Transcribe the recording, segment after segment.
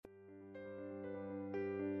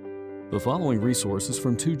The following resources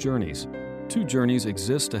from Two Journeys. Two Journeys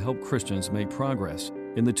exists to help Christians make progress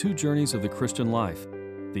in the two journeys of the Christian life,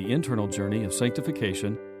 the internal journey of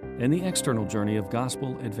sanctification and the external journey of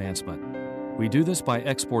gospel advancement. We do this by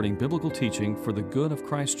exporting biblical teaching for the good of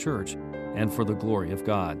Christ's church and for the glory of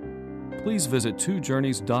God. Please visit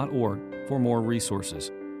twojourneys.org for more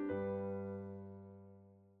resources.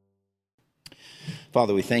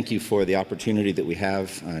 Father, we thank you for the opportunity that we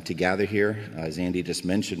have to gather here. As Andy just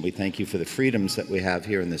mentioned, we thank you for the freedoms that we have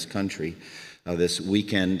here in this country. This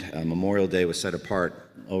weekend, Memorial Day was set apart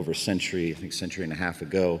over a century and a half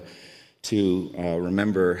ago, to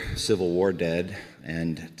remember Civil War dead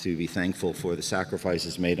and to be thankful for the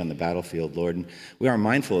sacrifices made on the battlefield, Lord. And we are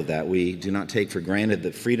mindful of that. We do not take for granted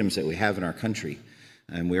the freedoms that we have in our country.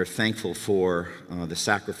 And we are thankful for the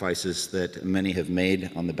sacrifices that many have made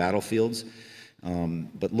on the battlefields.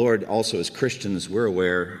 But Lord, also as Christians, we're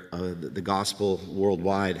aware that the gospel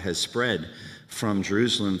worldwide has spread from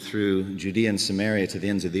Jerusalem through Judea and Samaria to the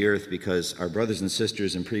ends of the earth, because our brothers and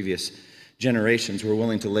sisters in previous generations were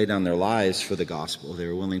willing to lay down their lives for the gospel. They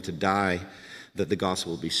were willing to die that the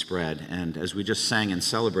gospel would be spread. And as we just sang and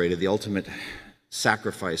celebrated, the ultimate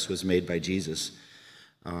sacrifice was made by Jesus,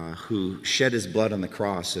 who shed his blood on the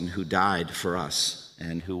cross and who died for us,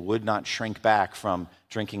 and who would not shrink back from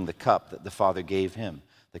drinking the cup that the Father gave him,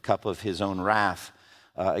 the cup of his own wrath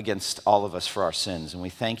against all of us for our sins. And we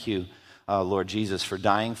thank you, Lord Jesus, for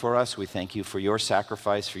dying for us. We thank you for your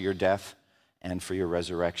sacrifice, for your death, and for your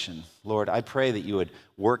resurrection. Lord, I pray that you would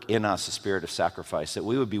work in us a spirit of sacrifice, that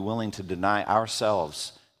we would be willing to deny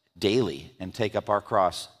ourselves daily and take up our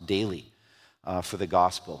cross daily for the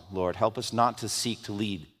gospel. Lord, help us not to seek to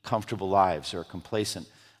lead comfortable lives or complacent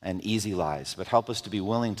and easy lives, but help us to be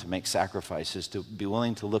willing to make sacrifices, to be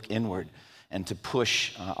willing to look inward and to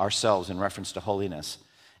push ourselves in reference to holiness,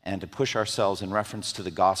 and to push ourselves in reference to the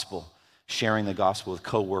gospel, sharing the gospel with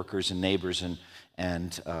co-workers and neighbors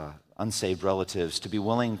and unsaved relatives, to be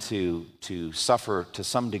willing to suffer to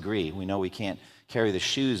some degree. We know we can't carry the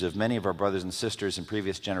shoes of many of our brothers and sisters in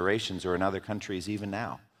previous generations or in other countries even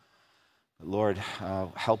now. Lord,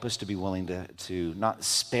 help us to be willing to not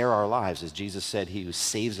spare our lives. As Jesus said, he who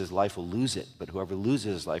saves his life will lose it, but whoever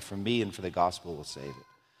loses his life for me and for the gospel will save it.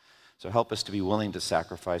 So help us to be willing to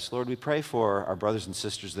sacrifice. Lord, we pray for our brothers and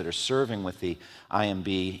sisters that are serving with the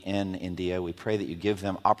IMB in India. We pray that you give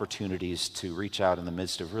them opportunities to reach out in the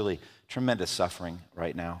midst of really tremendous suffering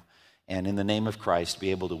right now, and in the name of Christ, be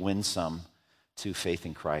able to win some to faith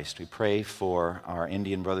in Christ. We pray for our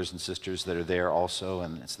Indian brothers and sisters that are there also,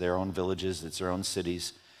 and it's their own villages, it's their own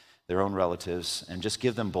cities, their own relatives, and just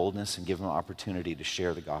give them boldness and give them opportunity to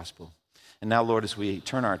share the gospel. And now, Lord, as we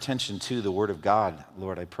turn our attention to the Word of God,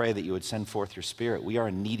 Lord, I pray that you would send forth your Spirit. We are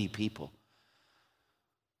a needy people.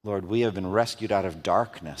 Lord, we have been rescued out of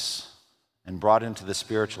darkness and brought into the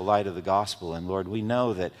spiritual light of the gospel. And Lord, we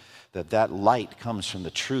know that light comes from the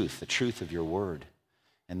truth of your Word.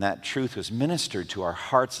 And that truth was ministered to our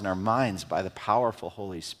hearts and our minds by the powerful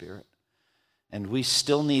Holy Spirit. And we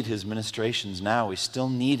still need his ministrations now. We still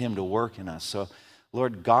need him to work in us. So,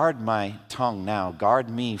 Lord, guard my tongue now. Guard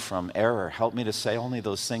me from error. Help me to say only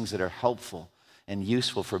those things that are helpful and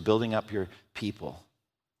useful for building up your people.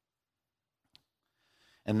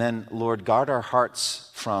 And then, Lord, guard our hearts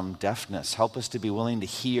from deafness. Help us to be willing to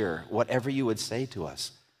hear whatever you would say to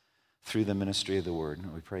us through the ministry of the word.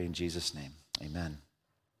 And we pray in Jesus' name. Amen.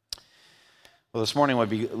 Well, this morning we'll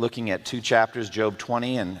be looking at two chapters, Job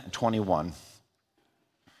 20 and 21.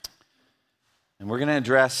 And we're going to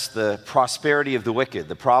address the prosperity of the wicked,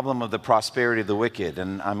 the problem of the prosperity of the wicked.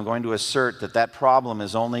 And I'm going to assert that problem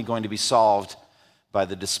is only going to be solved by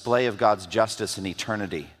the display of God's justice in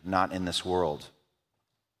eternity, not in this world.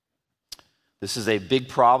 This is a big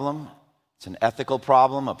problem. It's an ethical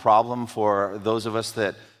problem, a problem for those of us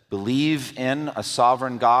that believe in a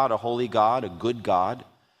sovereign God, a holy God, a good God.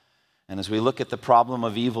 And as we look at the problem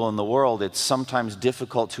of evil in the world, it's sometimes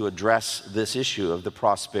difficult to address this issue of the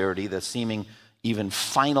prosperity, the seeming even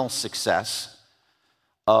final success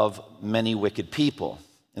of many wicked people.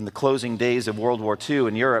 In the closing days of World War II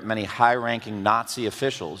in Europe, many high-ranking Nazi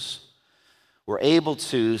officials were able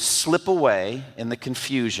to slip away in the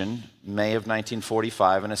confusion, May of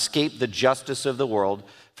 1945, and escape the justice of the world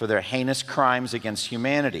for their heinous crimes against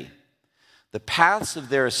humanity. The paths of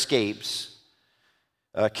their escapes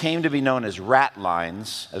came to be known as rat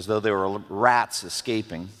lines, as though they were rats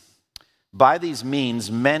escaping. By these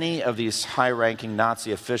means, many of these high-ranking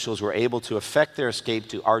Nazi officials were able to effect their escape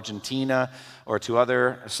to Argentina or to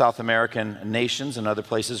other South American nations and other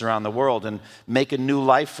places around the world and make a new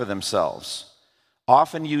life for themselves,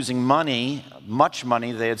 often using money, much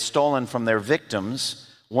money they had stolen from their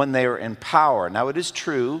victims when they were in power. Now, it is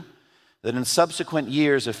true that in subsequent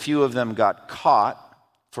years, a few of them got caught.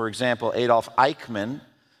 For example, Adolf Eichmann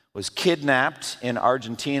was kidnapped in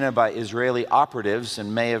Argentina by Israeli operatives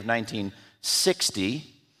in May of 1960.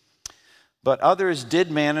 But others did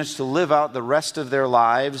manage to live out the rest of their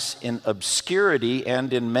lives in obscurity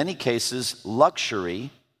and, in many cases, luxury,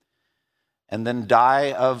 and then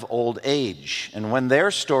die of old age. And when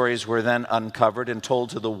their stories were then uncovered and told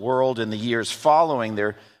to the world in the years following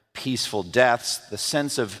their peaceful deaths, the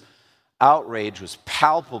sense of outrage was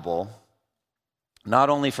palpable, not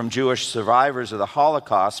only from Jewish survivors of the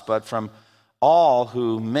Holocaust, but from all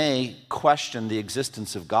who may question the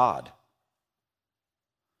existence of God.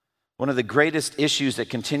 One of the greatest issues that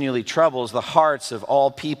continually troubles the hearts of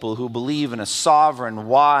all people who believe in a sovereign,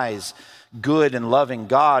 wise, good, and loving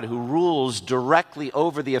God who rules directly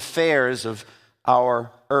over the affairs of our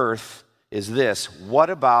earth is this: what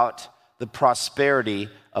about the prosperity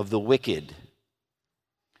of the wicked?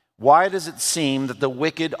 Why does it seem that the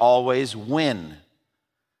wicked always win?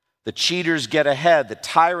 The cheaters get ahead, the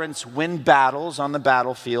tyrants win battles on the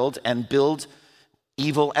battlefield and build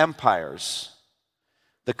evil empires.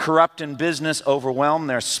 The corrupt in business overwhelm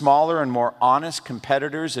their smaller and more honest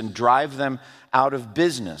competitors and drive them out of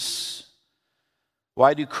business.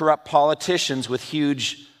 Why do corrupt politicians with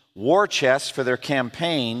huge war chests for their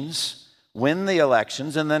campaigns win the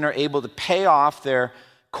elections and then are able to pay off their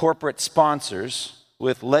corporate sponsors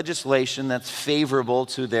with legislation that's favorable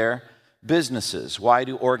to their businesses? Why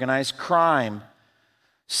do organized crime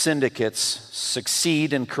syndicates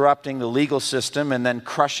succeed in corrupting the legal system and then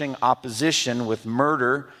crushing opposition with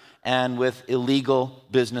murder and with illegal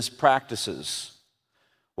business practices?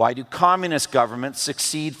 Why do communist governments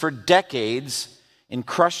succeed for decades in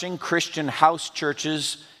crushing Christian house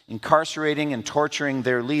churches, incarcerating and torturing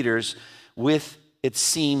their leaders with, it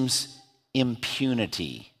seems,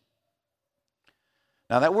 impunity?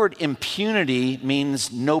 Now, that word impunity means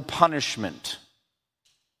no punishment.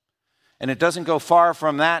 And it doesn't go far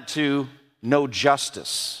from that to no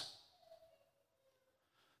justice.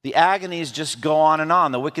 The agonies just go on and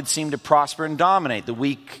on. The wicked seem to prosper and dominate. The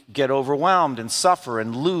weak get overwhelmed and suffer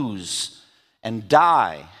and lose and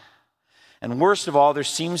die. And worst of all, there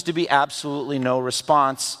seems to be absolutely no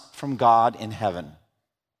response from God in heaven.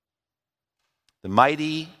 The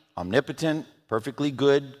mighty, omnipotent, perfectly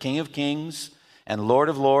good King of Kings and Lord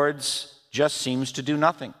of Lords just seems to do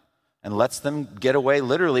nothing and lets them get away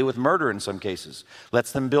literally with murder in some cases,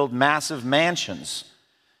 lets them build massive mansions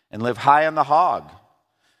and live high on the hog.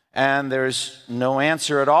 And there's no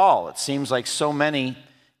answer at all. It seems like so many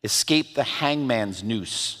escape the hangman's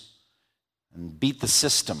noose and beat the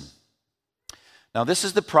system. Now, this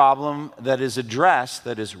is the problem that is addressed,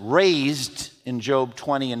 that is raised in Job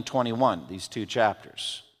 20 and 21, these two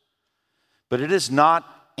chapters. But it is not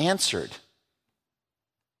answered,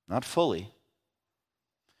 not fully.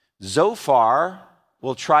 Zophar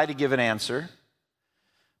will try to give an answer,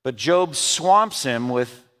 but Job swamps him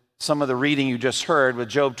with some of the reading you just heard with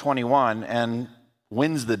Job 21 and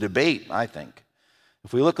wins the debate, I think.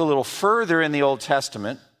 If we look a little further in the Old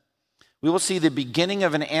Testament, we will see the beginning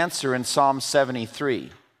of an answer in Psalm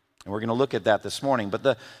 73. And we're going to look at that this morning. But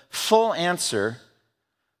the full answer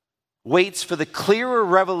waits for the clearer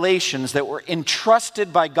revelations that were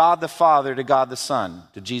entrusted by God the Father to God the Son,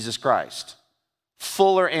 to Jesus Christ.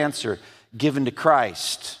 Fuller answer given to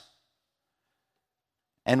Christ.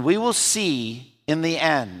 And we will see in the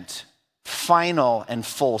end final and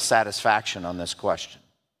full satisfaction on this question.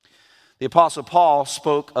 The Apostle Paul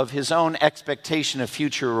spoke of his own expectation of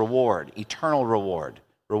future reward, eternal reward,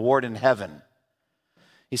 reward in heaven.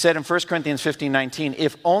 He said in 1 Corinthians 15:19,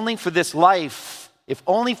 if only for this life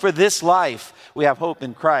we have hope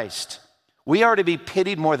in Christ, we are to be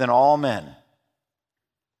pitied more than all men.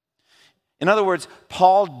 In other words,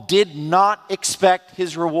 Paul did not expect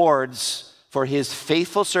his rewards for his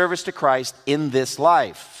faithful service to Christ in this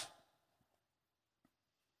life.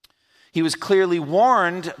 He was clearly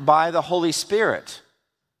warned by the Holy Spirit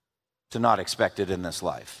to not expect it in this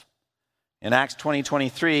life. In Acts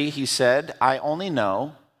 20:23, he said, I only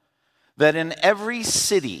know that in every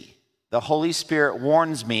city the Holy Spirit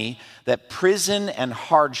warns me that prison and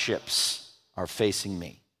hardships are facing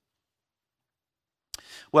me.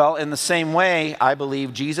 Well, in the same way, I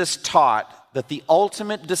believe Jesus taught that the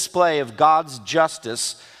ultimate display of God's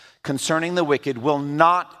justice concerning the wicked will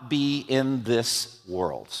not be in this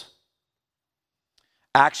world.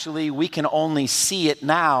 Actually, we can only see it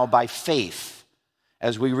now by faith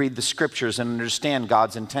as we read the scriptures and understand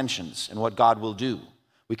God's intentions and what God will do.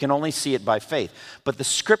 We can only see it by faith. But the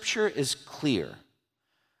scripture is clear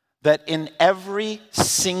that in every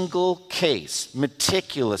single case,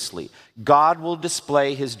 meticulously, God will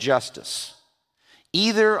display his justice,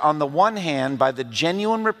 either on the one hand by the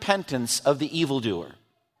genuine repentance of the evildoer,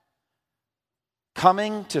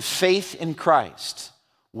 coming to faith in Christ,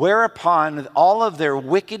 whereupon all of their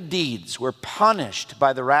wicked deeds were punished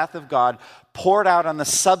by the wrath of God, poured out on the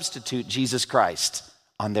substitute, Jesus Christ,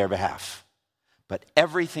 on their behalf. But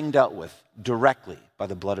everything dealt with directly by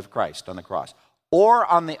the blood of Christ on the cross. Or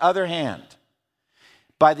on the other hand,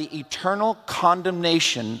 by the eternal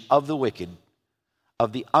condemnation of the wicked,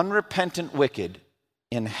 of the unrepentant wicked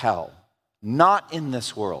in hell. Not in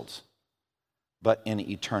this world, but in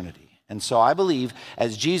eternity. And so I believe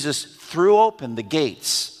as Jesus threw open the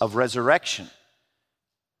gates of resurrection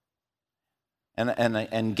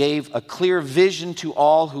and gave a clear vision to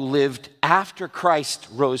all who lived after Christ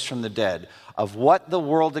rose from the dead of what the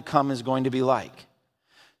world to come is going to be like,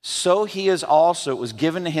 so he is also, it was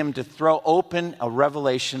given to him to throw open a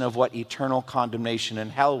revelation of what eternal condemnation in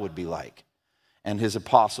hell would be like, and his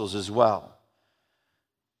apostles as well,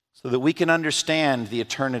 so that we can understand the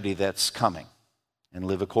eternity that's coming and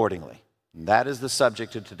live accordingly. And that is the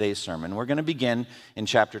subject of today's sermon. We're going to begin in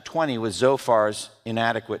chapter 20 with Zophar's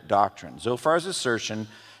inadequate doctrine. Zophar's assertion,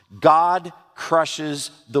 God crushes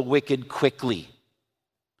the wicked quickly.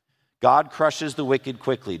 God crushes the wicked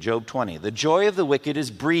quickly. Job 20. The joy of the wicked is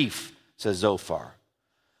brief, says Zophar.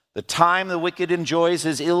 The time the wicked enjoys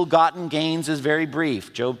his ill-gotten gains is very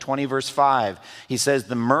brief. Job 20, verse 5. He says,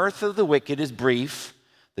 the mirth of the wicked is brief.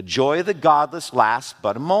 The joy of the godless lasts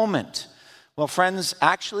but a moment. Well, friends,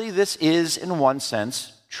 actually this is in one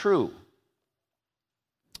sense true.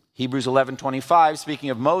 Hebrews 11:25, speaking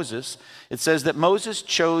of Moses, it says that Moses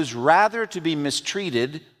chose rather to be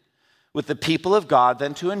mistreated with the people of God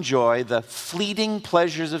than to enjoy the fleeting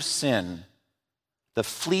pleasures of sin. The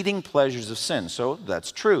fleeting pleasures of sin. So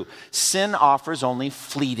that's true. Sin offers only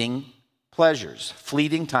fleeting pleasures,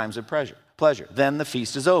 fleeting times of pleasure. Then the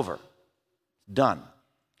feast is over. Done.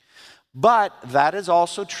 But that is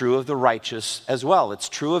also true of the righteous as well. It's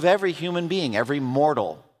true of every human being, every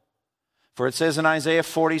mortal. For it says in Isaiah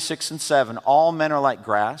 46:7, all men are like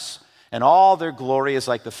grass, and all their glory is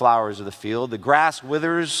like the flowers of the field. The grass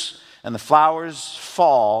withers and the flowers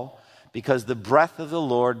fall because the breath of the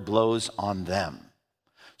Lord blows on them.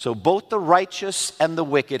 So both the righteous and the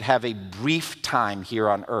wicked have a brief time here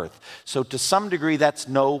on earth. So to some degree, that's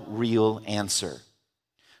no real answer.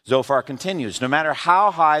 Zophar continues, no matter how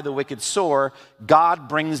high the wicked soar, God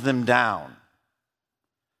brings them down.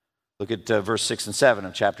 Look at verse 6 and 7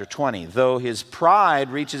 of chapter 20. Though his pride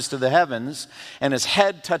reaches to the heavens and his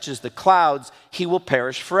head touches the clouds, he will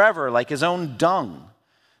perish forever like his own dung.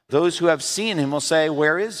 Those who have seen him will say,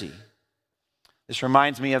 where is he? This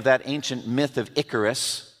reminds me of that ancient myth of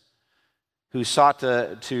Icarus, who sought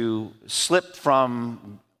to slip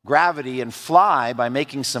from gravity and fly by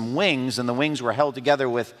making some wings, and the wings were held together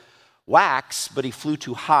with wax, but he flew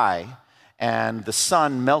too high, and the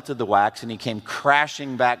sun melted the wax, and he came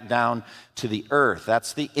crashing back down to the earth.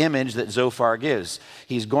 That's the image that Zophar gives.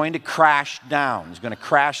 He's going to crash down. He's going to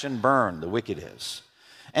crash and burn, the wicked is.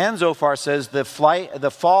 And Zophar says the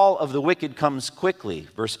fall of the wicked comes quickly.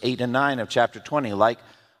 Verse 8 and 9 of chapter 20. Like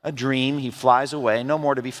a dream, he flies away, no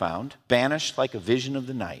more to be found, banished like a vision of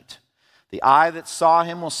the night. The eye that saw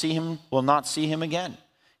him will not see him again.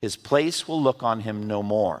 His place will look on him no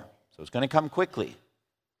more. So it's going to come quickly.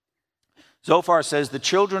 Zophar says the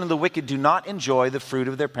children of the wicked do not enjoy the fruit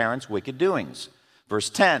of their parents' wicked doings. Verse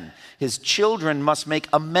 10, his children must make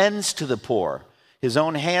amends to the poor. His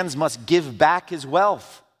own hands must give back his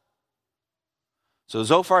wealth. So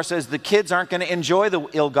Zophar says the kids aren't going to enjoy the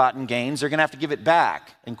ill-gotten gains. They're going to have to give it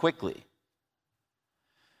back, and quickly.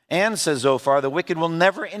 And, says Zophar, the wicked will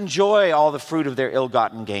never enjoy all the fruit of their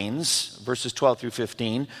ill-gotten gains. Verses 12 through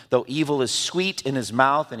 15. Though evil is sweet in his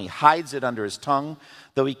mouth, and he hides it under his tongue,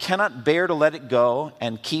 though he cannot bear to let it go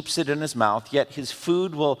and keeps it in his mouth, yet his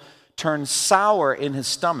food will turn sour in his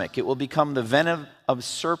stomach. It will become the venom of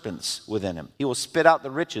serpents within him. He will spit out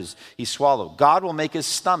the riches he swallowed. God will make his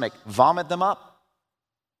stomach vomit them up.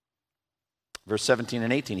 Verse 17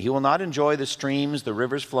 and 18. He will not enjoy the streams, the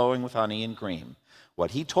rivers flowing with honey and cream.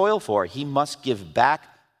 What he toiled for, he must give back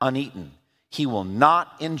uneaten. He will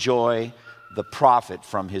not enjoy the profit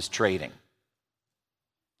from his trading.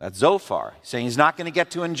 That's Zophar, saying he's not going to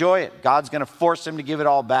get to enjoy it. God's going to force him to give it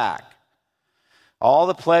all back. All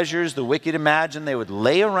the pleasures the wicked imagine they would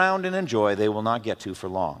lay around and enjoy, they will not get to for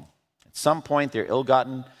long. At some point, their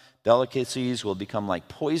ill-gotten delicacies will become like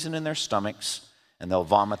poison in their stomachs, and they'll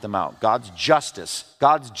vomit them out. God's justice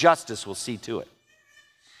will see to it.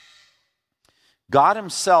 God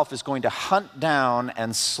himself is going to hunt down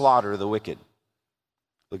and slaughter the wicked.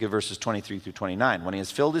 Look at verses 23 through 29. When he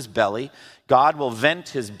has filled his belly, God will vent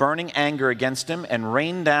his burning anger against him and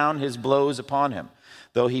rain down his blows upon him.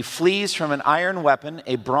 Though he flees from an iron weapon,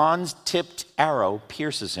 a bronze-tipped arrow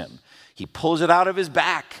pierces him. He pulls it out of his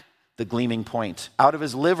back, the gleaming point, out of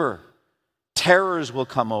his liver. Terrors will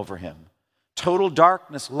come over him. Total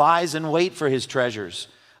darkness lies in wait for his treasures.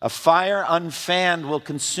 A fire unfanned will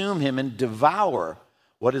consume him and devour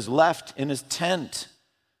what is left in his tent.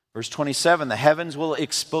 Verse 27, the heavens will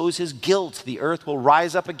expose his guilt. The earth will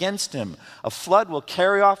rise up against him. A flood will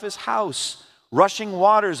carry off his house. Rushing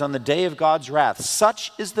waters on the day of God's wrath.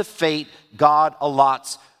 Such is the fate God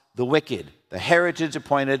allots the wicked, the heritage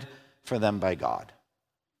appointed for them by God.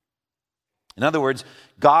 In other words,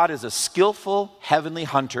 God is a skillful heavenly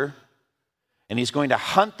hunter, and he's going to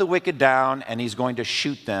hunt the wicked down, and he's going to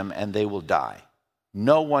shoot them, and they will die.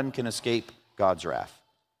 No one can escape God's wrath.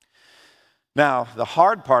 Now, the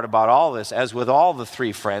hard part about all this, as with all the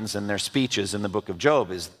three friends and their speeches in the book of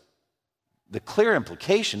Job, is the clear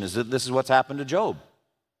implication is that this is what's happened to Job.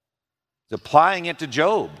 He's applying it to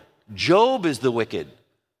Job. Job is the wicked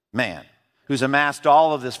man who's amassed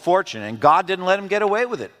all of this fortune, and God didn't let him get away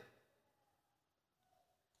with it.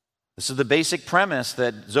 This is the basic premise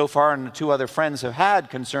that Zophar and the two other friends have had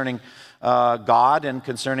concerning God and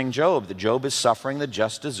concerning Job, that Job is suffering the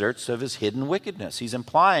just deserts of his hidden wickedness. He's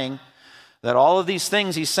implying that all of these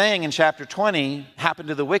things he's saying in chapter 20 happen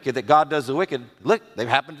to the wicked, that God does the wicked. Look, they've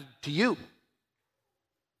happened to you.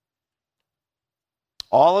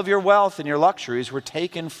 All of your wealth and your luxuries were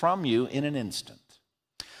taken from you in an instant.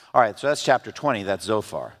 All right, so that's chapter 20. That's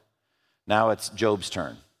Zophar. Now it's Job's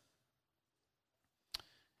turn.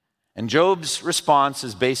 And Job's response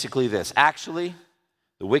is basically this. Actually,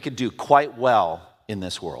 the wicked do quite well in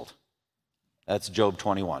this world. That's Job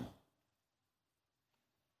 21.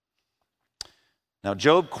 Now,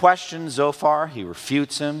 Job questions Zophar. He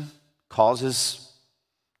refutes him, calls his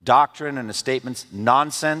doctrine and his statements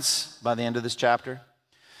nonsense by the end of this chapter.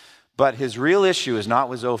 But his real issue is not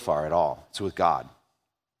with Zophar at all. It's with God.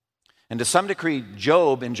 And to some degree,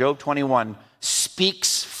 Job, in Job 21,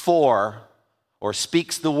 speaks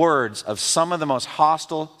the words of some of the most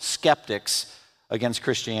hostile skeptics against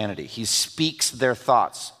Christianity. He speaks their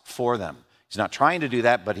thoughts for them. He's not trying to do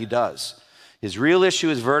that, but he does. His real issue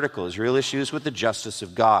is vertical. His real issue is with the justice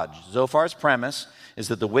of God. Zophar's premise is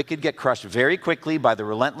that the wicked get crushed very quickly by the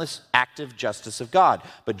relentless, active justice of God.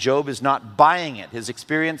 But Job is not buying it. His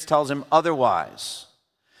experience tells him otherwise.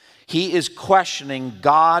 He is questioning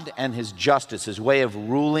God and his justice, his way of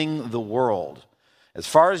ruling the world. As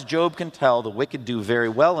far as Job can tell, the wicked do very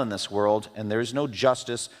well in this world, and there is no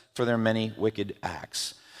justice for their many wicked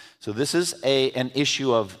acts. So this is an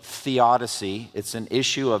issue of theodicy. It's an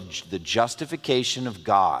issue of the justification of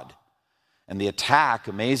God. And the attack,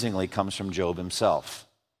 amazingly, comes from Job himself.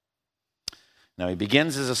 Now, he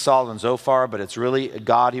begins his assault on Zophar, but it's really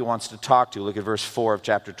God he wants to talk to. Look at verse 4 of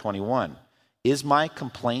chapter 21. Is my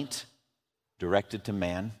complaint directed to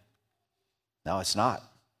man? No, it's not.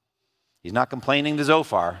 He's not complaining to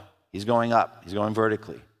Zophar. He's going up. He's going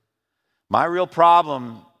vertically. My real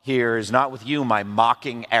problem here is not with you, my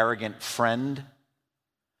mocking, arrogant friend.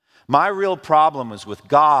 My real problem is with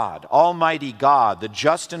God, Almighty God, the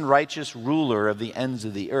just and righteous ruler of the ends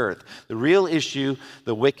of the earth. The real issue,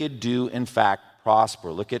 the wicked do in fact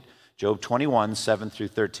prosper. Look at Job 21, 7 through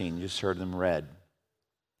 13. You just heard them read.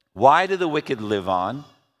 Why do the wicked live on,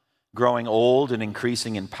 growing old and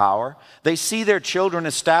increasing in power? They see their children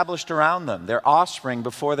established around them, their offspring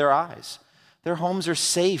before their eyes. Their homes are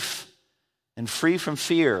safe and free from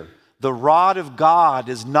fear. The rod of God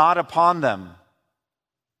is not upon them.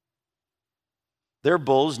 Their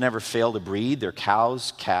bulls never fail to breed, their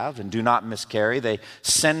cows calve and do not miscarry. They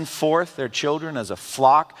send forth their children as a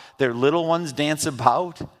flock, their little ones dance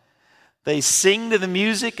about. They sing to the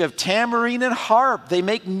music of tambourine and harp. They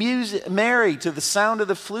make music merry to the sound of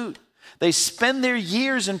the flute. They spend their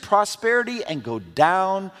years in prosperity and go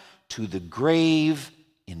down to the grave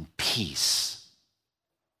in peace.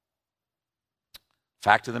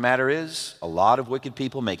 Fact of the matter is, a lot of wicked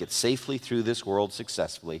people make it safely through this world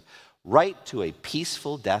successfully, right to a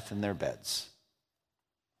peaceful death in their beds.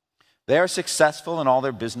 They are successful in all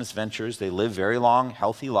their business ventures. They live very long,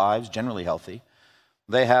 healthy lives, generally healthy.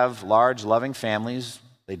 They have large, loving families.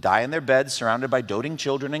 They die in their beds, surrounded by doting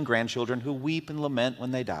children and grandchildren who weep and lament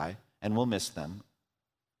when they die and will miss them.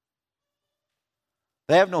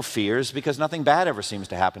 They have no fears because nothing bad ever seems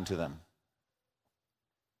to happen to them.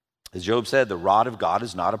 As Job said, the rod of God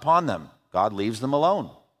is not upon them. God leaves them alone,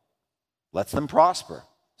 lets them prosper.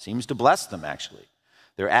 Seems to bless them, actually.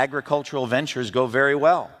 Their agricultural ventures go very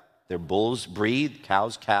well. Their bulls breed,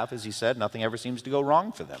 cows calve, as he said. Nothing ever seems to go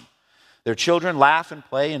wrong for them. Their children laugh and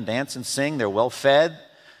play and dance and sing. They're well fed.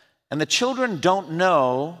 And the children don't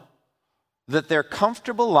know that their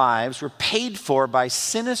comfortable lives were paid for by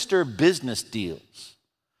sinister business deals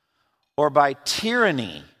or by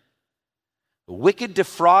tyranny, the wicked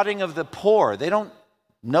defrauding of the poor. They don't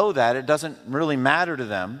know that. It doesn't really matter to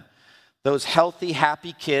them. Those healthy,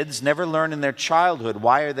 happy kids never learn in their childhood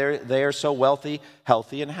why they are so wealthy,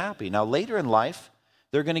 healthy, and happy. Now, later in life,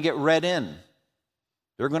 they're going to get read in.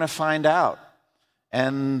 They're going to find out.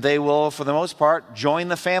 And they will, for the most part, join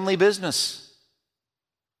the family business,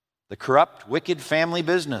 the corrupt, wicked family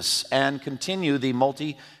business, and continue the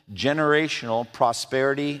multi-generational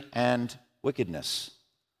prosperity and wickedness.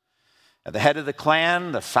 At the head of the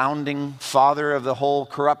clan, the founding father of the whole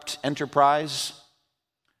corrupt enterprise,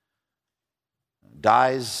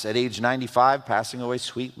 dies at age 95, passing away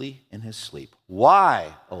sweetly in his sleep.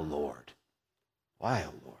 Why, O Lord? Why,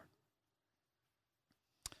 O Lord?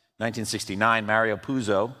 1969, Mario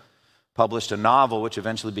Puzo published a novel which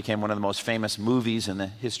eventually became one of the most famous movies in the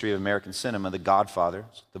history of American cinema, The Godfather.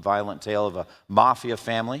 It's the violent tale of a mafia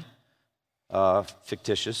family,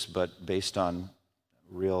 fictitious but based on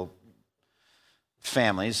real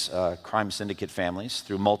families, crime syndicate families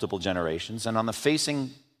through multiple generations. And on the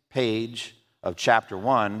facing page of chapter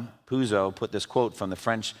 1, Puzo put this quote from the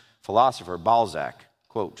French philosopher Balzac,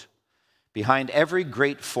 quote, "Behind every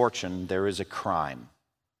great fortune there is a crime."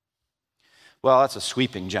 Well, that's a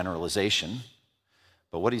sweeping generalization,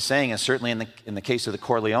 but what he's saying is certainly in the case of the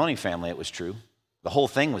Corleone family, it was true. The whole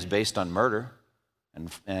thing was based on murder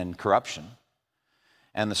and corruption.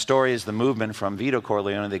 And the story is the movement from Vito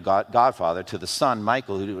Corleone, the godfather, to the son,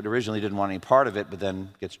 Michael, who originally didn't want any part of it, but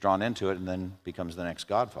then gets drawn into it and then becomes the next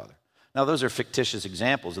godfather. Now, those are fictitious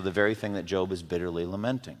examples of the very thing that Job is bitterly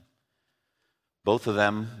lamenting. Both of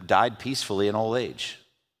them died peacefully in old age,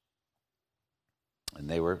 and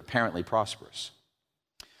they were apparently prosperous.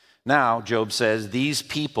 Now, Job says, these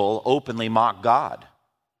people openly mock God.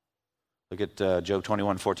 Look at Job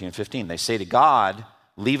 21, 14 and 15. They say to God,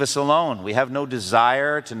 "Leave us alone. We have no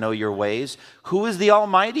desire to know your ways. Who is the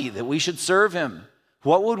Almighty that we should serve him?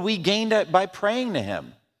 What would we gain by praying to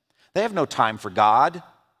him?" They have no time for God.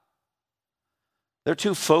 They're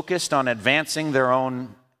too focused on advancing their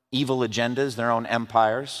own evil agendas, their own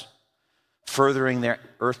empires, furthering their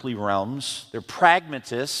earthly realms. They're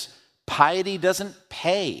pragmatists. Piety doesn't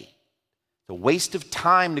pay. It's a waste of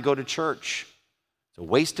time to go to church. It's a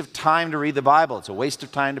waste of time to read the Bible. It's a waste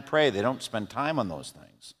of time to pray. They don't spend time on those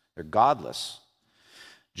things. They're godless.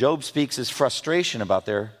 Job speaks his frustration about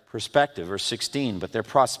their perspective, verse 16, but their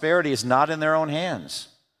prosperity is not in their own hands.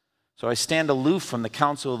 So I stand aloof from the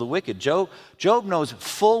counsel of the wicked. Job knows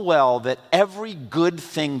full well that every good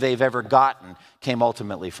thing they've ever gotten came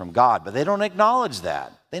ultimately from God, but they don't acknowledge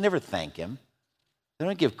that. They never thank him. They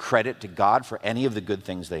don't give credit to God for any of the good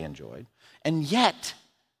things they enjoyed. And yet,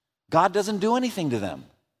 God doesn't do anything to them.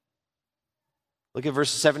 Look at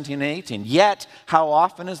verses 17 and 18. Yet, how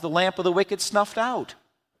often is the lamp of the wicked snuffed out?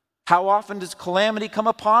 How often does calamity come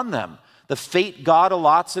upon them? The fate God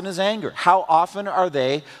allots in his anger. How often are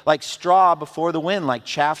they like straw before the wind, like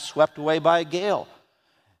chaff swept away by a gale?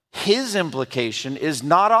 His implication is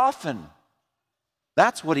not often.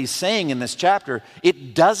 That's what he's saying in this chapter.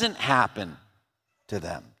 It doesn't happen to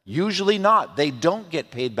them. Usually not. They don't get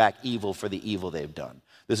paid back evil for the evil they've done.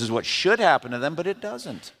 This is what should happen to them, but it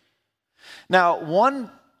doesn't. Now,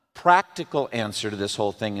 one practical answer to this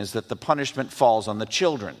whole thing is that the punishment falls on the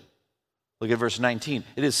children. Look at verse 19.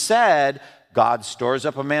 It is said, God stores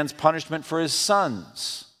up a man's punishment for his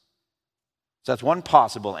sons. So that's one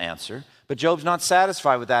possible answer, but Job's not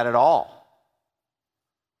satisfied with that at all.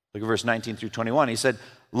 Look at verse 19 through 21. He said,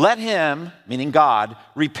 let him, meaning God,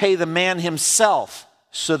 repay the man himself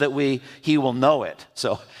so that he will know it.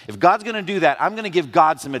 So if God's going to do that, I'm going to give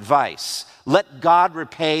God some advice. Let God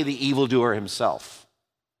repay the evildoer himself.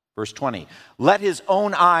 Verse 20, let his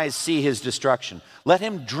own eyes see his destruction. Let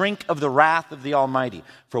him drink of the wrath of the Almighty.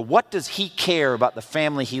 For what does he care about the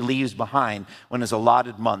family he leaves behind when his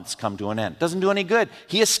allotted months come to an end? Doesn't do any good.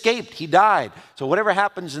 He escaped. He died. So whatever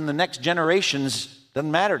happens in the next generations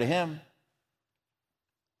doesn't matter to him.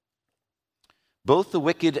 Both the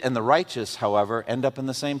wicked and the righteous, however, end up in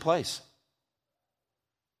the same place.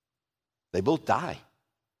 They both die.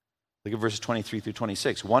 Look at verses 23 through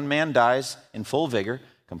 26. One man dies in full vigor,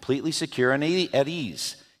 completely secure and at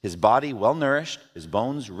ease, his body well nourished, his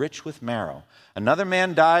bones rich with marrow. Another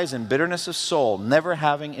man dies in bitterness of soul, never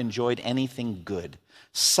having enjoyed anything good.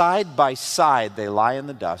 Side by side they lie in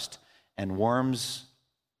the dust, and worms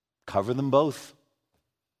cover them both.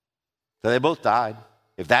 So they both died.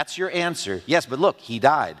 If that's your answer, yes, but look, he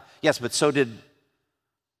died. Yes, but so did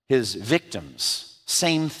his victims.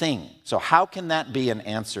 Same thing. So how can that be an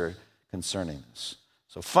answer concerning this?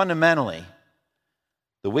 So fundamentally,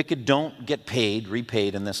 the wicked don't get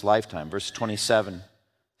repaid in this lifetime. Verse 27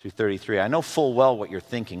 through 33. I know full well what you're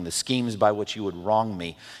thinking, the schemes by which you would wrong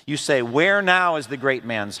me. You say, where now is the great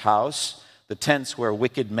man's house, the tents where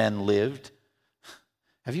wicked men lived?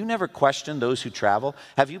 Have you never questioned those who travel?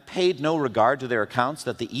 Have you paid no regard to their accounts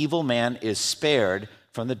that the evil man is spared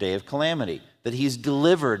from the day of calamity, that he's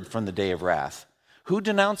delivered from the day of wrath? Who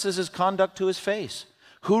denounces his conduct to his face?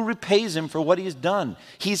 Who repays him for what he's done?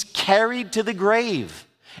 He's carried to the grave,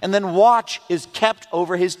 and then watch is kept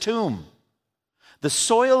over his tomb. The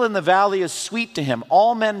soil in the valley is sweet to him.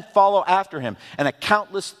 All men follow after him, and a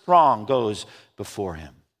countless throng goes before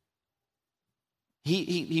him.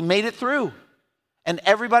 He made it through, and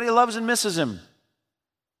everybody loves and misses him.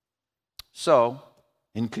 So,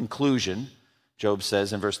 in conclusion, Job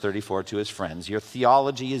says in verse 34 to his friends, your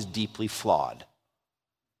theology is deeply flawed.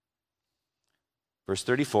 Verse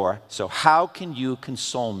 34, so how can you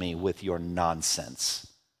console me with your nonsense?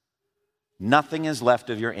 Nothing is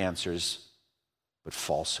left of your answers but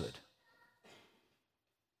falsehood.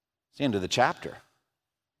 It's the end of the chapter.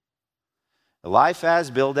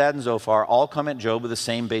 Eliphaz, Bildad, and Zophar all come at Job with the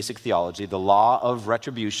same basic theology, the law of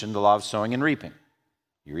retribution, the law of sowing and reaping.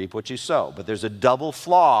 You reap what you sow. But there's a double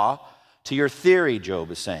flaw to your theory,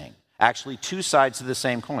 Job is saying. Actually, two sides to the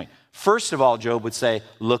same coin. First of all, Job would say,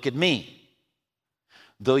 look at me.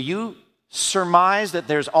 Though you surmise that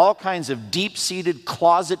there's all kinds of deep-seated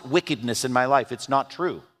closet wickedness in my life, it's not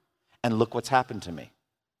true. And look what's happened to me.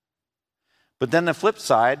 But then the flip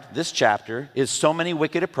side, this chapter, is so many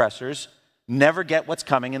wicked oppressors never get what's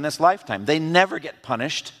coming in this lifetime. They never get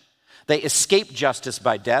punished. They escape justice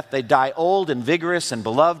by death. They die old and vigorous and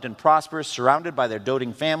beloved and prosperous, surrounded by their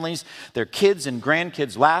doting families. Their kids and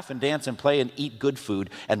grandkids laugh and dance and play and eat good food.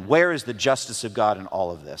 And where is the justice of God in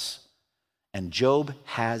all of this? And Job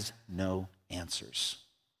has no answers.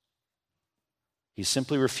 He's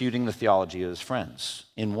simply refuting the theology of his friends.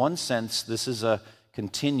 In one sense, this is a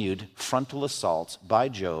continued frontal assault by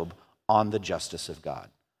Job on the justice of God.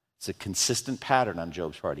 It's a consistent pattern on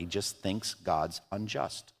Job's part. He just thinks God's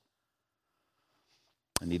unjust.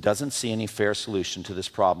 And he doesn't see any fair solution to this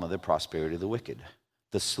problem of the prosperity of the wicked.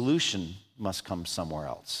 The solution must come somewhere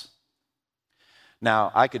else.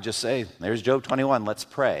 Now, I could just say, there's Job 21, let's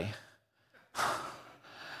pray.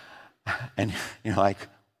 And you're like,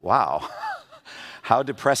 wow, how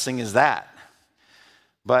depressing is that?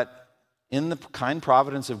 But in the kind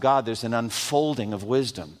providence of God, there's an unfolding of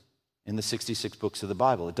wisdom in the 66 books of the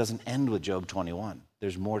Bible. It doesn't end with Job 21.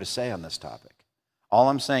 There's more to say on this topic. All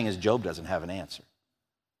I'm saying is Job doesn't have an answer.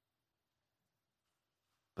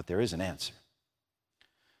 But there is an answer.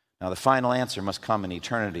 Now, the final answer must come in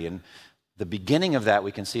eternity, and the beginning of that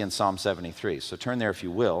we can see in Psalm 73. So turn there if you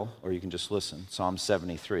will, or you can just listen. Psalm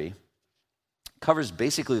 73 covers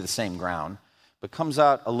basically the same ground, but comes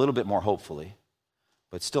out a little bit more hopefully,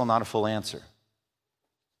 but still not a full answer.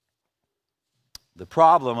 The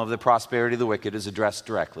problem of the prosperity of the wicked is addressed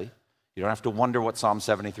directly. You don't have to wonder what Psalm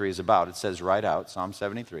 73 is about. It says right out, Psalm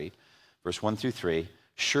 73, verse 1 through 3,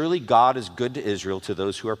 surely God is good to Israel, to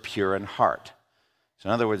those who are pure in heart. So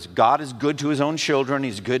in other words, God is good to his own children.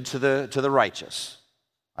 He's good to the righteous.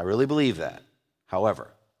 I really believe that. However,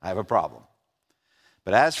 I have a problem.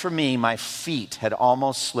 But as for me, my feet had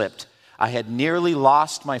almost slipped. I had nearly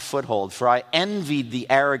lost my foothold, for I envied the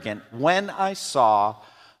arrogant when I saw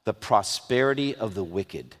the prosperity of the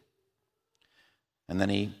wicked. And then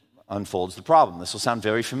he unfolds the problem. This will sound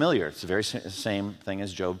very familiar. It's the very same thing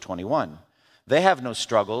as Job 21. They have no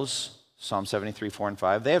struggles, Psalm 73, 4 and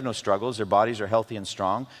 5. They have no struggles. Their bodies are healthy and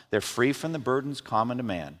strong. They're free from the burdens common to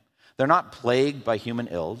man. They're not plagued by human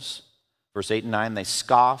ills. Verse 8 and 9, they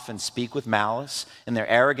scoff and speak with malice. In their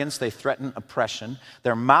arrogance, they threaten oppression.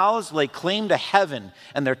 Their mouths lay claim to heaven,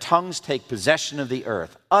 and their tongues take possession of the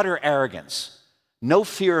earth. Utter arrogance. No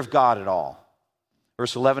fear of God at all.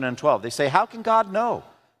 Verse 11 and 12, they say, how can God know?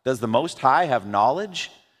 Does the Most High have knowledge?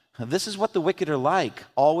 This is what the wicked are like.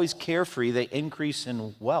 Always carefree, they increase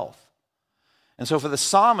in wealth. And so for the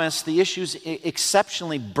psalmist, the issue is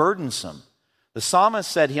exceptionally burdensome. The psalmist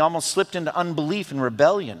said he almost slipped into unbelief and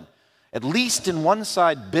rebellion, at least in one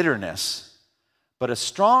side, bitterness, but a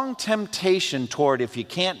strong temptation toward if you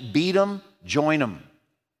can't beat them, join them.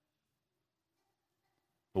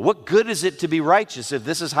 But what good is it to be righteous if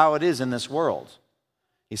this is how it is in this world?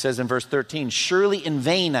 He says in verse 13, surely in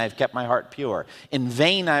vain I have kept my heart pure. In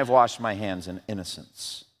vain I have washed my hands in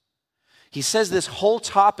innocence. He says this whole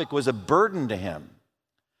topic was a burden to him.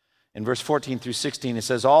 In verse 14 through 16, it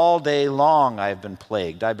says, all day long I have been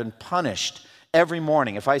plagued. I've been punished every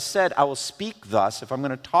morning. If I said, I will speak thus, if I'm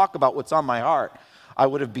going to talk about what's on my heart, I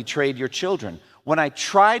would have betrayed your children. When I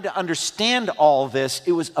tried to understand all this,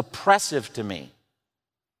 it was oppressive to me.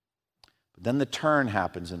 But then the turn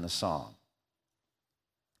happens in the song.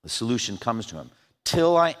 The solution comes to him.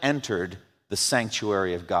 Till I entered the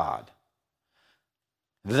sanctuary of God.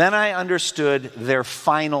 Then I understood their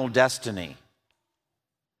final destiny.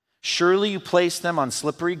 Surely you place them on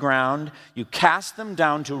slippery ground. You cast them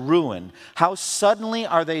down to ruin. How suddenly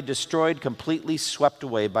are they destroyed, completely swept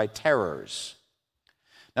away by terrors.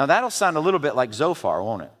 Now that'll sound a little bit like Zophar,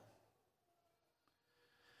 won't it?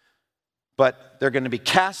 But they're going to be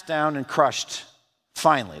cast down and crushed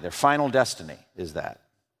finally. Their final destiny is that.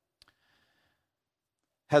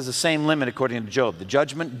 Has the same limit according to Job. The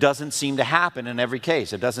judgment doesn't seem to happen in every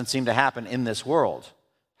case. It doesn't seem to happen in this world.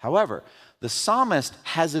 However, the psalmist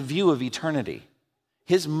has a view of eternity.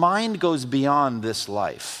 His mind goes beyond this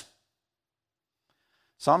life.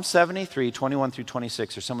 Psalm 73, 21 through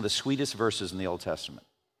 26 are some of the sweetest verses in the Old Testament.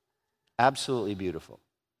 Absolutely beautiful.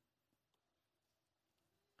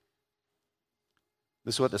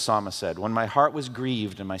 This is what the psalmist said. When my heart was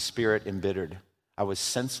grieved and my spirit embittered, I was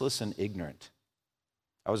senseless and ignorant.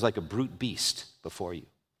 I was like a brute beast before you.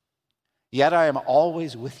 Yet I am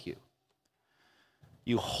always with you.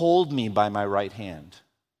 You hold me by my right hand.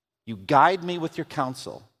 You guide me with your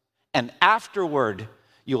counsel. And afterward,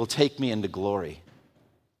 you will take me into glory.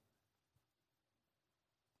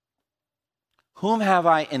 Whom have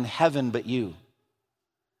I in heaven but you?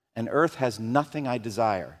 And earth has nothing I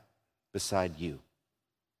desire beside you.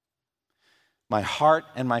 My heart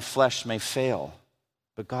and my flesh may fail,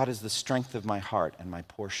 but God is the strength of my heart and my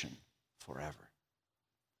portion forever.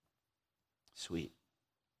 Sweet.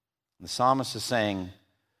 The psalmist is saying,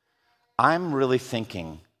 I'm really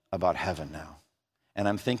thinking about heaven now. And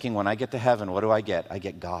I'm thinking when I get to heaven, what do I get? I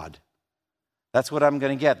get God. That's what I'm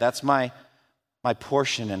going to get. That's my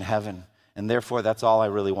portion in heaven. And therefore, that's all I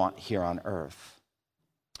really want here on earth.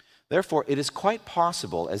 Therefore, it is quite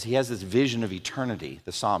possible, as he has this vision of eternity,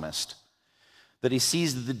 the psalmist, that he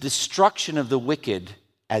sees the destruction of the wicked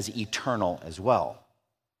as eternal as well.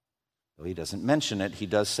 Though he doesn't mention it, he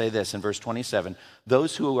does say this in verse 27,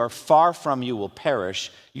 those who are far from you will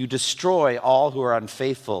perish. You destroy all who are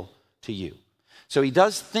unfaithful to you. So he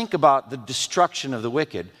does think about the destruction of the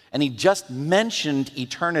wicked, and he just mentioned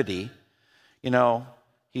eternity. You know,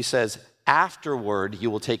 he says, afterward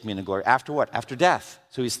you will take me into glory. After what? After death.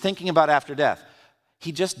 So he's thinking about after death.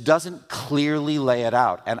 He just doesn't clearly lay it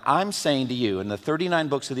out. And I'm saying to you, in the 39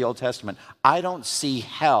 books of the Old Testament, I don't see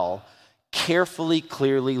hell carefully,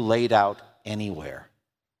 clearly laid out anywhere.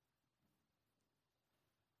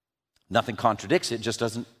 Nothing contradicts it, just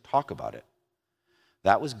doesn't talk about it.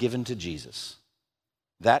 That was given to Jesus.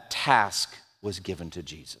 That task was given to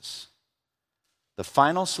Jesus. The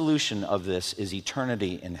final solution of this is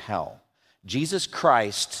eternity in hell. Jesus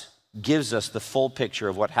Christ gives us the full picture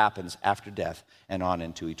of what happens after death and on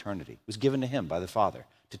into eternity. It was given to him by the Father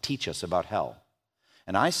to teach us about hell.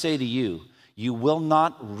 And I say to you, you will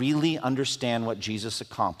not really understand what Jesus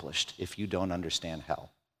accomplished if you don't understand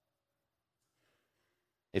hell.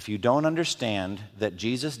 If you don't understand that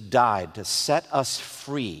Jesus died to set us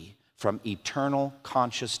free from eternal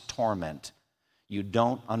conscious torment, you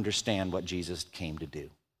don't understand what Jesus came to do.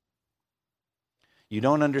 You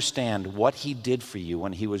don't understand what he did for you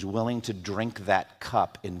when he was willing to drink that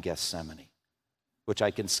cup in Gethsemane, which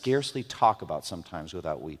I can scarcely talk about sometimes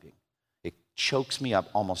without weeping. It chokes me up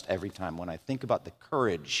almost every time when I think about the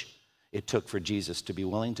courage it took for Jesus to be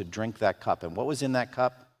willing to drink that cup. And what was in that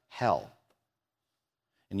cup? Hell.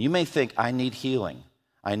 And you may think, I need healing.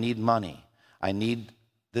 I need money. I need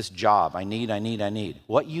this job. I need.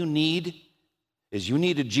 What you need is you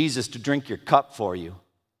needed Jesus to drink your cup for you.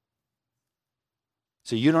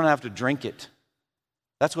 So you don't have to drink it.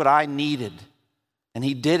 That's what I needed. And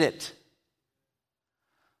he did it.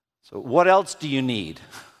 So what else do you need?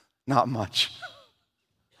 Not much.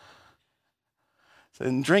 So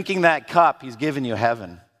in drinking that cup, he's given you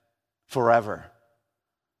heaven forever.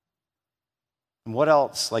 And what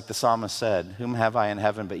else, like the psalmist said, whom have I in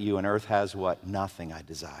heaven but you, and earth has what? Nothing I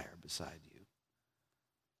desire beside you.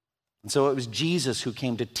 And so it was Jesus who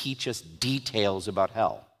came to teach us details about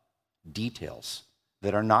hell. Details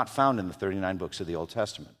that are not found in the 39 books of the Old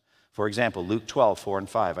Testament. For example, Luke 12, 4 and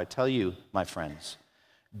 5. I tell you, my friends,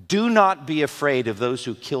 do not be afraid of those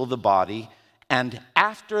who kill the body, and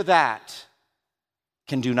after that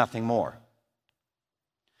can do nothing more.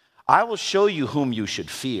 I will show you whom you should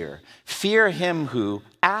fear. Fear him who,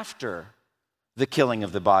 after the killing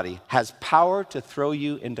of the body, has power to throw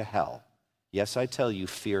you into hell. Yes, I tell you,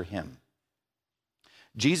 fear him.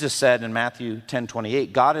 Jesus said in Matthew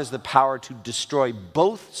 10:28, God has the power to destroy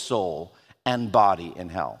both soul and body in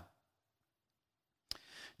hell.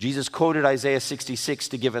 Jesus quoted Isaiah 66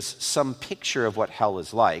 to give us some picture of what hell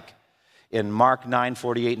is like. In Mark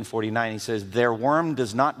 9:48 and 49, he says, their worm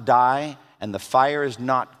does not die and the fire is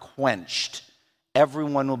not quenched.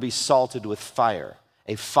 Everyone will be salted with fire,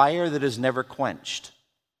 a fire that is never quenched.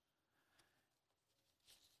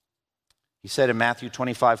 He said in Matthew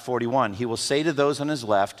 25:41, he will say to those on his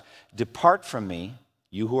left, depart from me,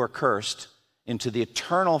 you who are cursed, into the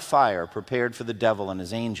eternal fire prepared for the devil and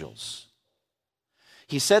his angels.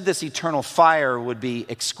 He said this eternal fire would be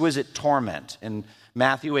exquisite torment. In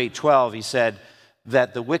Matthew 8:12, he said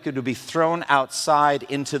that the wicked would be thrown outside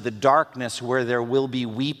into the darkness where there will be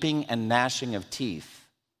weeping and gnashing of teeth.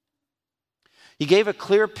 He gave a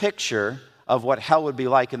clear picture of what hell would be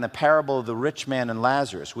like in the parable of the rich man and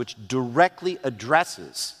Lazarus, which directly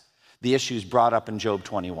addresses the issues brought up in Job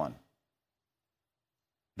 21.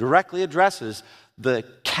 Directly addresses the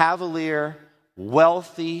cavalier,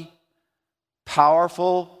 wealthy,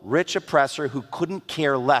 powerful, rich oppressor who couldn't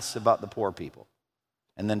care less about the poor people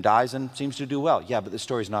and then dies and seems to do well. Yeah, but the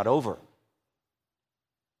story's not over.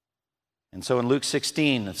 And so in Luke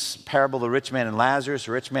 16, it's a parable of the rich man and Lazarus.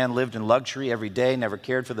 The rich man lived in luxury every day, never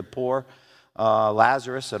cared for the poor.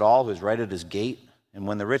 Lazarus at all, who was right at his gate. And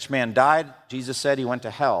when the rich man died, Jesus said he went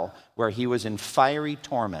to hell, where he was in fiery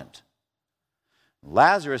torment.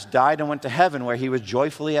 Lazarus died and went to heaven, where he was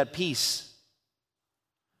joyfully at peace.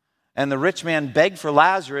 And the rich man begged for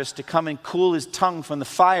Lazarus to come and cool his tongue from the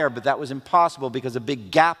fire, but that was impossible because a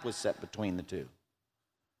big gap was set between the two.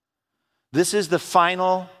 This is the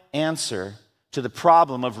final answer to the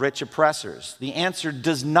problem of rich oppressors. The answer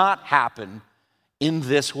does not happen in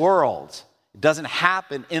this world. It doesn't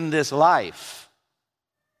happen in this life.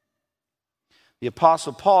 The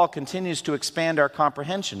Apostle Paul continues to expand our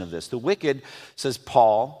comprehension of this. The wicked, says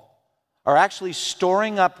Paul, are actually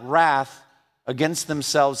storing up wrath against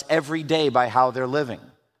themselves every day by how they're living.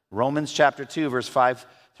 Romans chapter 2, verse 5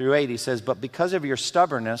 through 8, he says, but because of your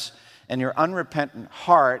stubbornness and your unrepentant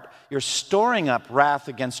heart, you're storing up wrath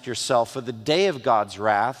against yourself for the day of God's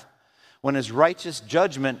wrath, when his righteous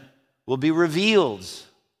judgment will be revealed.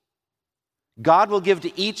 God will give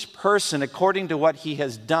to each person according to what he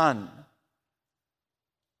has done.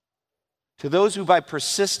 To those who by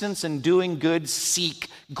persistence in doing good seek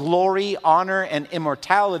glory, honor, and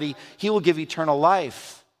immortality, he will give eternal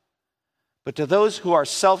life. But to those who are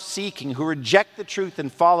self-seeking, who reject the truth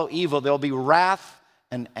and follow evil, there will be wrath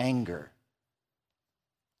and anger,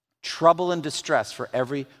 trouble and distress for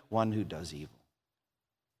everyone who does evil.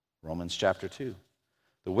 Romans chapter 2.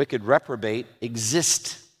 The wicked reprobate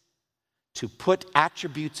exist to put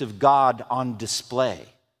attributes of God on display.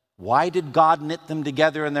 Why did God knit them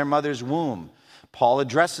together in their mother's womb? Paul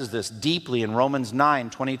addresses this deeply in Romans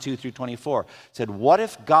 9, 22 through 24. He said, what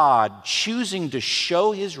if God, choosing to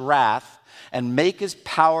show his wrath and make his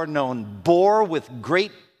power known, bore with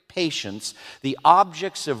great patience the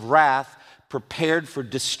objects of wrath prepared for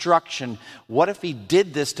destruction? What if he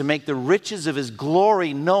did this to make the riches of his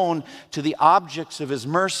glory known to the objects of his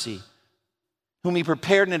mercy, whom he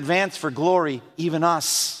prepared in advance for glory, even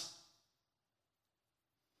us?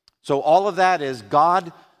 So all of that is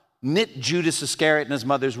God knit Judas Iscariot in his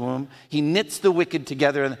mother's womb. He knits the wicked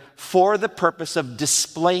together for the purpose of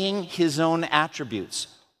displaying his own attributes.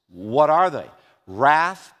 What are they?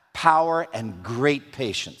 Wrath, power, and great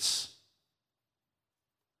patience.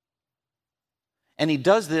 And he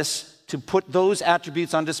does this to put those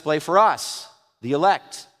attributes on display for us, the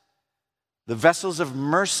elect, the vessels of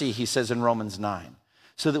mercy, he says in Romans 9,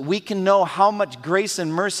 so that we can know how much grace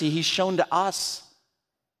and mercy he's shown to us.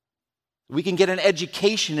 We can get an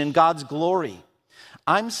education in God's glory.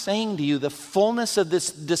 I'm saying to you, the fullness of this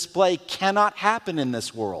display cannot happen in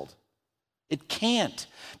this world. It can't,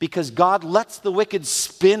 because God lets the wicked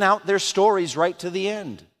spin out their stories right to the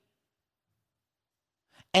end.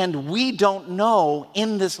 And we don't know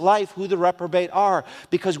in this life who the reprobate are,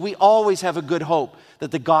 because we always have a good hope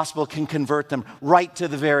that the gospel can convert them right to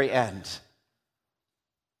the very end.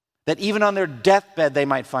 That even on their deathbed they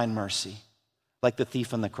might find mercy, like the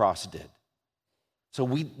thief on the cross did. So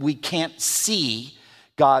we can't see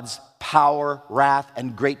God's power, wrath,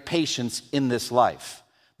 and great patience in this life.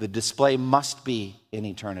 The display must be in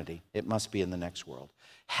eternity. It must be in the next world.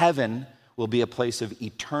 Heaven will be a place of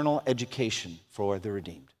eternal education for the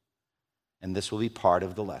redeemed. And this will be part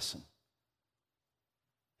of the lesson.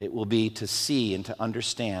 It will be to see and to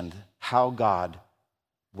understand how God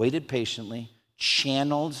waited patiently,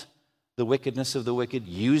 channeled the wickedness of the wicked,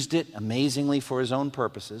 used it amazingly for his own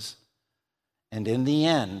purposes, and in the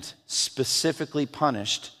end, specifically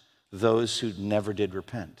punished those who never did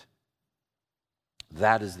repent.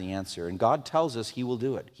 That is the answer. And God tells us he will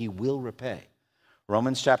do it. He will repay.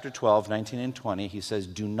 Romans chapter 12, 19 and 20, he says,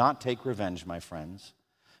 "Do not take revenge, my friends,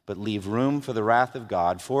 but leave room for the wrath of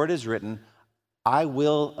God. For it is written, I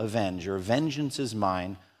will avenge, or vengeance is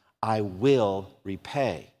mine, I will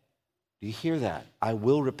repay." Do you hear that? I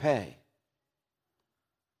will repay.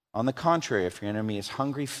 On the contrary, if your enemy is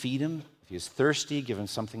hungry, feed him. If he is thirsty, give him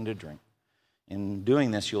something to drink. In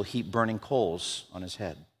doing this, you'll heap burning coals on his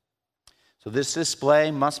head. So this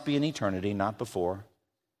display must be in eternity, not before,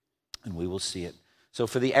 and we will see it. So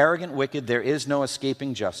for the arrogant wicked, there is no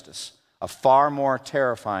escaping justice. A far more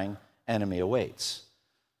terrifying enemy awaits.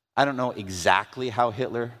 I don't know exactly how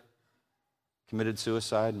Hitler committed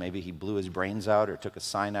suicide. Maybe he blew his brains out or took a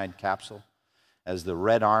cyanide capsule as the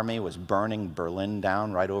Red Army was burning Berlin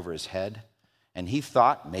down right over his head. And he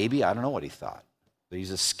thought, maybe, I don't know what he thought, that he's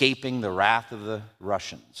escaping the wrath of the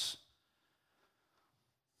Russians.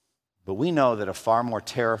 But we know that a far more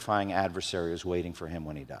terrifying adversary was waiting for him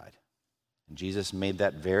when he died. And Jesus made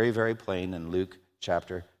that very, very plain in Luke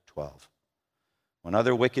chapter 12. When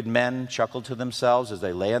other wicked men chuckled to themselves as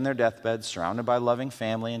they lay on their deathbeds, surrounded by loving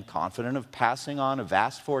family and confident of passing on a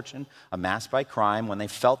vast fortune amassed by crime, when they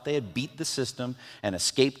felt they had beat the system and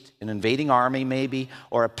escaped an invading army maybe,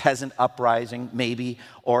 or a peasant uprising maybe,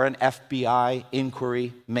 or an FBI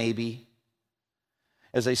inquiry maybe,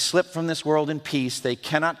 as they slip from this world in peace, they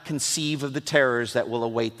cannot conceive of the terrors that will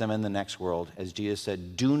await them in the next world. As Jesus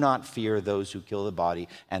said, do not fear those who kill the body,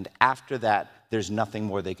 and after that, there's nothing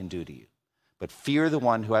more they can do to you. But fear the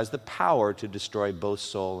one who has the power to destroy both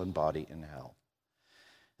soul and body in hell.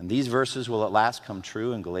 And these verses will at last come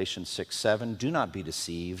true in Galatians 6:7. Do not be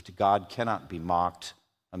deceived. God cannot be mocked.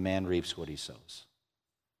 A man reaps what he sows.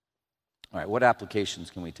 All right, what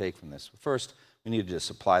applications can we take from this? First, we need to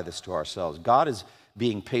just apply this to ourselves. God is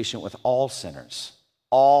being patient with all sinners,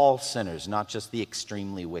 not just the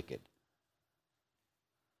extremely wicked.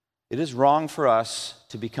 It is wrong for us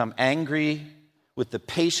to become angry with the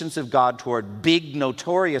patience of God toward big,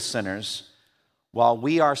 notorious sinners, while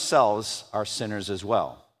we ourselves are sinners as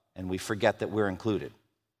well, and we forget that we're included.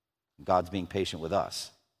 God's being patient with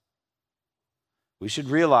us. We should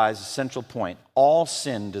realize a central point. All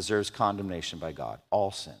sin deserves condemnation by God.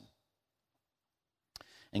 All sin.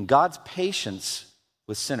 And God's patience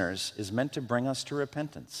with sinners is meant to bring us to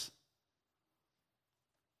repentance.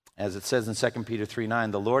 As it says in 2 Peter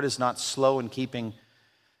 3:9, the Lord is not slow in keeping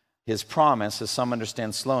his promise, as some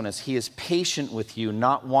understand slowness. He is patient with you,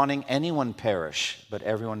 not wanting anyone perish, but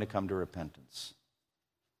everyone to come to repentance.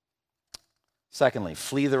 Secondly,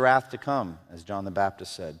 flee the wrath to come, as John the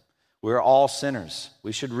Baptist said. We're all sinners.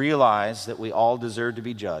 We should realize that we all deserve to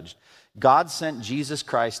be judged. God sent Jesus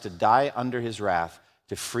Christ to die under his wrath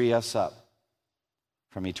to free us up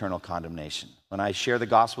from eternal condemnation. When I share the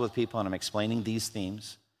gospel with people and I'm explaining these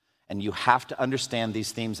themes, and you have to understand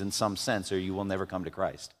these themes in some sense or you will never come to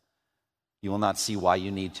Christ. You will not see why you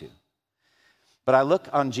need to. But I look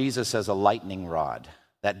on Jesus as a lightning rod,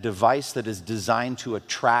 that device that is designed to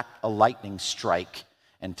attract a lightning strike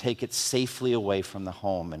and take it safely away from the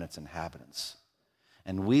home and its inhabitants.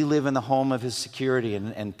 And we live in the home of his security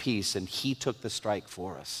and peace, and he took the strike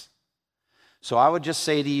for us. So I would just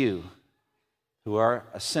say to you, who are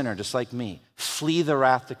a sinner just like me, flee the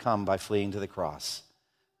wrath to come by fleeing to the cross,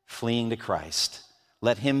 fleeing to Christ.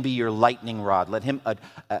 Let him be your lightning rod. Let him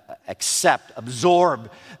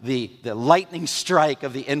absorb the lightning strike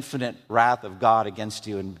of the infinite wrath of God against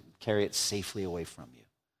you and carry it safely away from you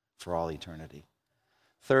for all eternity.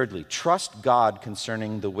 Thirdly, trust God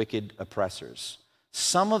concerning the wicked oppressors.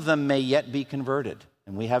 Some of them may yet be converted,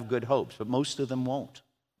 and we have good hopes, but most of them won't.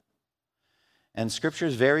 And Scripture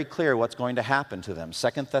is very clear what's going to happen to them.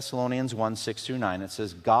 2 Thessalonians 1:6-9, it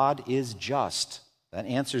says, God is just. That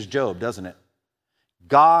answers Job, doesn't it?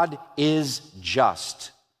 God is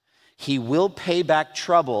just. He will pay back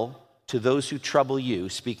trouble to those who trouble you,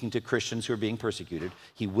 speaking to Christians who are being persecuted.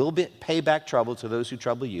 He will pay back trouble to those who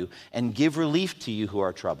trouble you and give relief to you who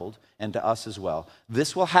are troubled and to us as well.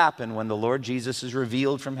 This will happen when the Lord Jesus is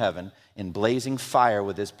revealed from heaven in blazing fire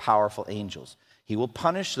with his powerful angels. He will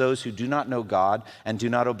punish those who do not know God and do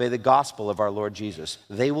not obey the gospel of our Lord Jesus.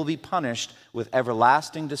 They will be punished with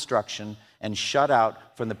everlasting destruction and shut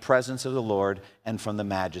out from the presence of the Lord and from the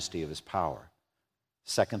majesty of his power.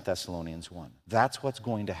 2 Thessalonians 1. That's what's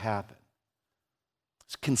going to happen.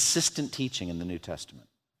 It's consistent teaching in the New Testament.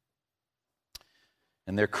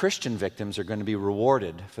 And their Christian victims are going to be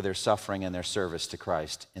rewarded for their suffering and their service to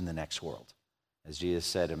Christ in the next world. As Jesus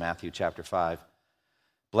said in Matthew chapter 5,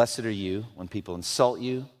 blessed are you when people insult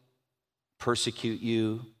you, persecute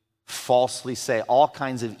you, falsely say all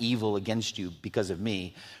kinds of evil against you because of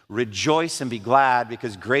me. Rejoice and be glad,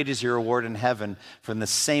 because great is your reward in heaven, for in the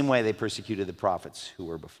same way they persecuted the prophets who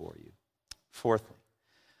were before you. Fourthly,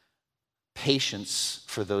 patience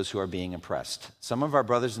for those who are being oppressed. Some of our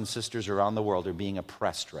brothers and sisters around the world are being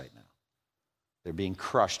oppressed right now. They're being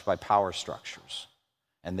crushed by power structures,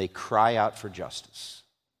 and they cry out for justice.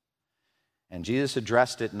 And Jesus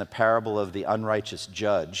addressed it in the parable of the unrighteous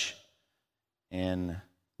judge in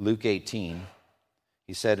Luke 18.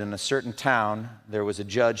 He said, in a certain town there was a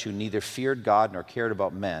judge who neither feared God nor cared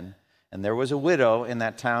about men, and there was a widow in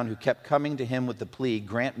that town who kept coming to him with the plea,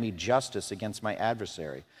 grant me justice against my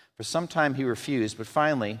adversary. For some time he refused, but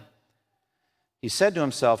finally he said to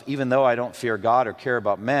himself, even though I don't fear God or care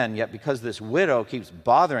about men, yet because this widow keeps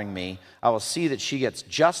bothering me, I will see that she gets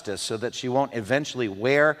justice so that she won't eventually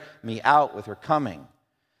wear me out with her coming.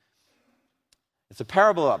 It's a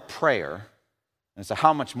parable about prayer, and it's a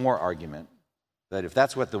how much more argument that if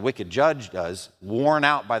that's what the wicked judge does, worn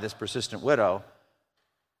out by this persistent widow,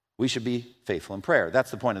 we should be faithful in prayer.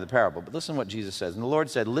 That's the point of the parable. But listen to what Jesus says. And the Lord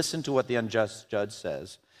said, listen to what the unjust judge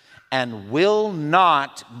says. And will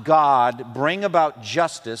not God bring about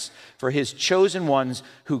justice for his chosen ones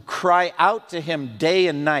who cry out to him day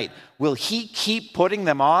and night? Will he keep putting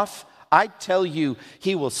them off? I tell you,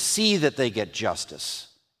 he will see that they get justice,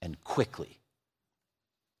 and quickly.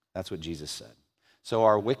 That's what Jesus said. So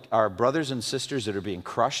our brothers and sisters that are being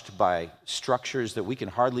crushed by structures that we can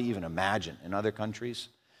hardly even imagine in other countries,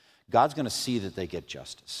 God's going to see that they get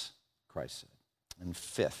justice, Christ said. And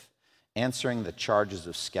fifth, answering the charges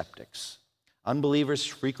of skeptics. Unbelievers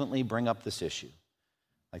frequently bring up this issue,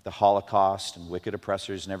 like the Holocaust and wicked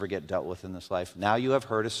oppressors never get dealt with in this life. Now you have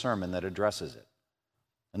heard a sermon that addresses it.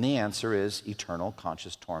 And the answer is eternal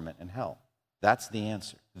conscious torment in hell. That's the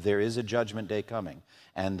answer. There is a judgment day coming,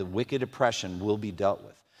 and the wicked oppression will be dealt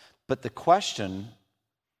with. But the question,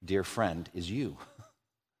 dear friend, is you.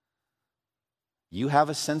 You have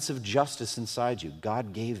a sense of justice inside you.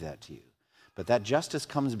 God gave that to you. But that justice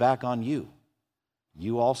comes back on you.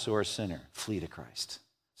 You also are a sinner. Flee to Christ.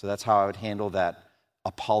 So that's how I would handle that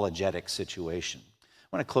apologetic situation.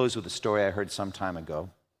 I want to close with a story I heard some time ago.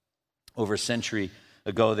 Over a century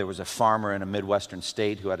ago, there was a farmer in a Midwestern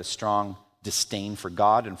state who had a strong disdain for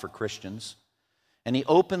God and for Christians. And he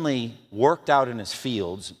openly worked out in his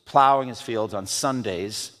fields, plowing his fields on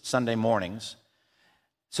Sundays, Sunday mornings,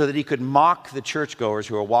 so that he could mock the churchgoers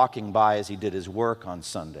who were walking by as he did his work on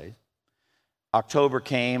Sunday. October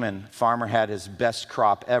came, and farmer had his best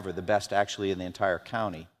crop ever, the best actually in the entire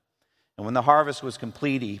county. And when the harvest was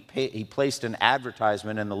complete, he placed an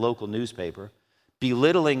advertisement in the local newspaper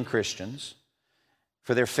belittling Christians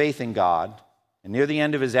for their faith in God. And near the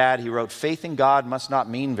end of his ad, he wrote, faith in God must not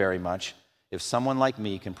mean very much if someone like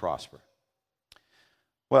me can prosper.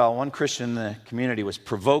 Well, one Christian in the community was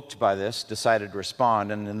provoked by this, decided to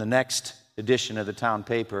respond, and in the next edition of the town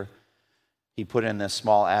paper, he put in this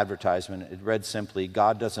small advertisement. It read simply,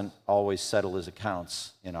 God doesn't always settle his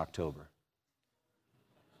accounts in October.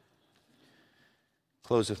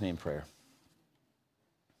 Close with me in prayer.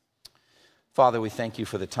 Father, we thank you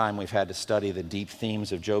for the time we've had to study the deep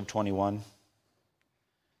themes of Job 21.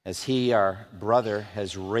 As he, our brother,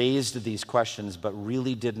 has raised these questions but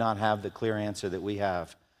really did not have the clear answer that we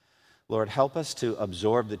have. Lord, help us to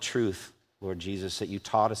absorb the truth, Lord Jesus, that you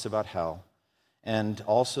taught us about hell, and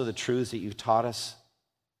also the truths that you taught us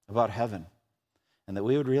about heaven, and that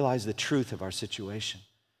we would realize the truth of our situation,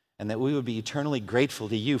 and that we would be eternally grateful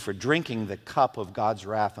to you for drinking the cup of God's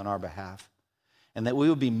wrath on our behalf, and that we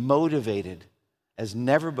would be motivated as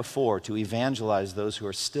never before to evangelize those who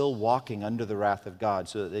are still walking under the wrath of God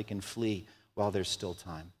so that they can flee while there's still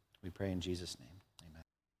time. We pray in Jesus' name.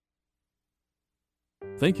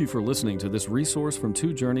 Amen. Thank you for listening to this resource from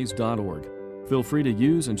twojourneys.org. Feel free to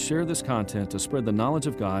use and share this content to spread the knowledge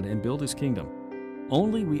of God and build His kingdom.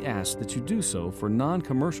 Only we ask that you do so for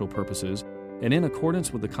non-commercial purposes and in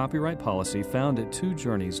accordance with the copyright policy found at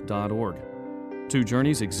twojourneys.org. Two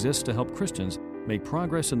Journeys exists to help Christians make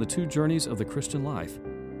progress in the two journeys of the Christian life,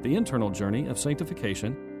 the internal journey of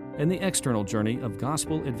sanctification and the external journey of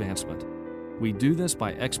gospel advancement. We do this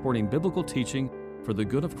by exporting biblical teaching for the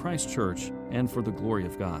good of Christ's church and for the glory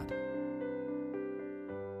of God.